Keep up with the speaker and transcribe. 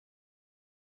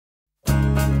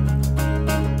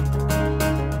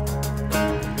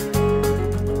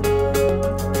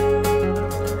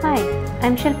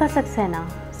I'm Shilpa Saxena,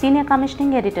 Senior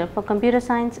Commissioning Editor for Computer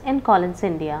Science in Collins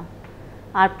India.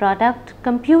 Our product,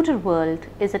 Computer World,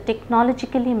 is a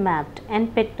technologically mapped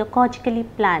and pedagogically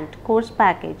planned course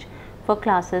package for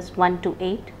classes 1 to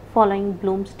 8 following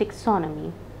Bloom's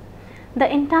taxonomy.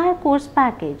 The entire course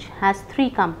package has 3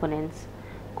 components: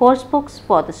 course books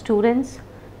for the students,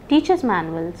 teachers'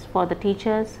 manuals for the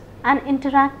teachers, and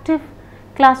interactive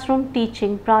classroom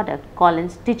teaching product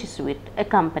Collins DigiSuite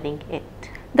accompanying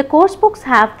it. The course books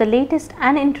have the latest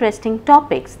and interesting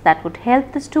topics that would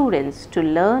help the students to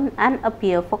learn and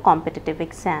appear for competitive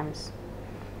exams.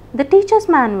 The teachers'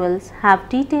 manuals have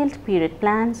detailed period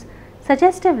plans,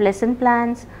 suggestive lesson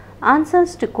plans,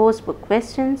 answers to course book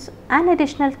questions, and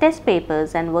additional test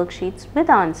papers and worksheets with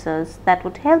answers that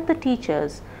would help the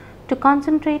teachers to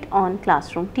concentrate on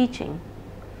classroom teaching.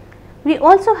 We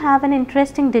also have an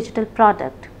interesting digital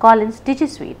product, Collins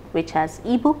DigiSuite, which has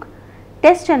ebook,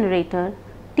 test generator,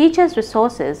 teachers'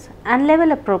 resources, and level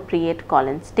appropriate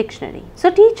Collins dictionary. So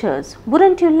teachers,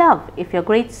 wouldn't you love if your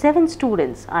grade 7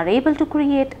 students are able to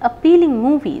create appealing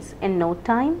movies in no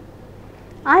time?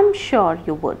 I'm sure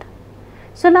you would.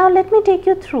 So now let me take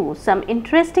you through some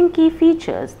interesting key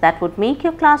features that would make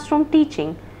your classroom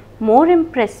teaching more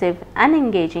impressive and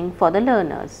engaging for the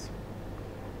learners.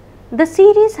 The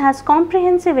series has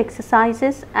comprehensive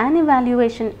exercises and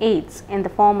evaluation aids in the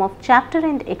form of chapter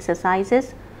and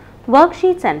exercises,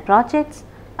 worksheets and projects,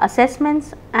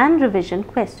 assessments, and revision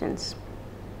questions.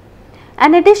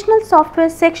 An additional software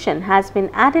section has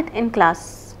been added in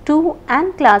Class 2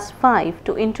 and Class 5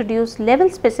 to introduce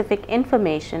level-specific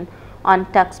information on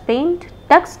Tux Paint,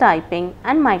 Tux Typing,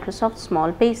 and Microsoft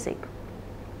Small Basic.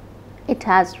 It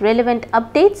has relevant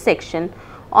updates section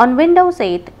on Windows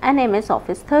 8 and MS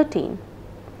Office 13.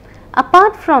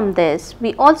 Apart from this,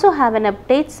 we also have an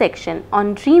update section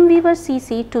on Dreamweaver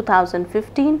CC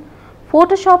 2015,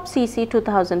 Photoshop CC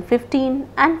 2015,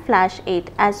 and Flash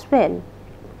 8 as well.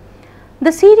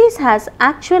 The series has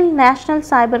actual National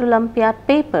Cyber Olympiad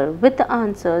paper with the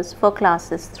answers for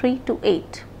classes 3 to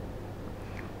 8.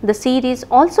 The series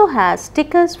also has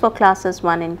stickers for classes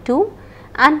 1 and 2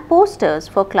 and posters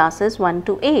for classes 1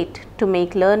 to 8 to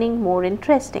make learning more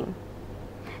interesting.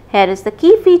 Here is the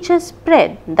key features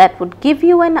spread that would give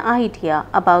you an idea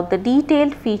about the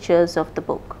detailed features of the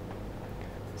book.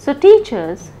 So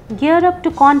teachers, gear up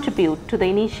to contribute to the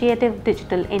initiative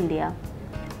Digital India.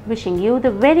 Wishing you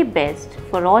the very best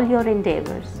for all your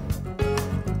endeavors.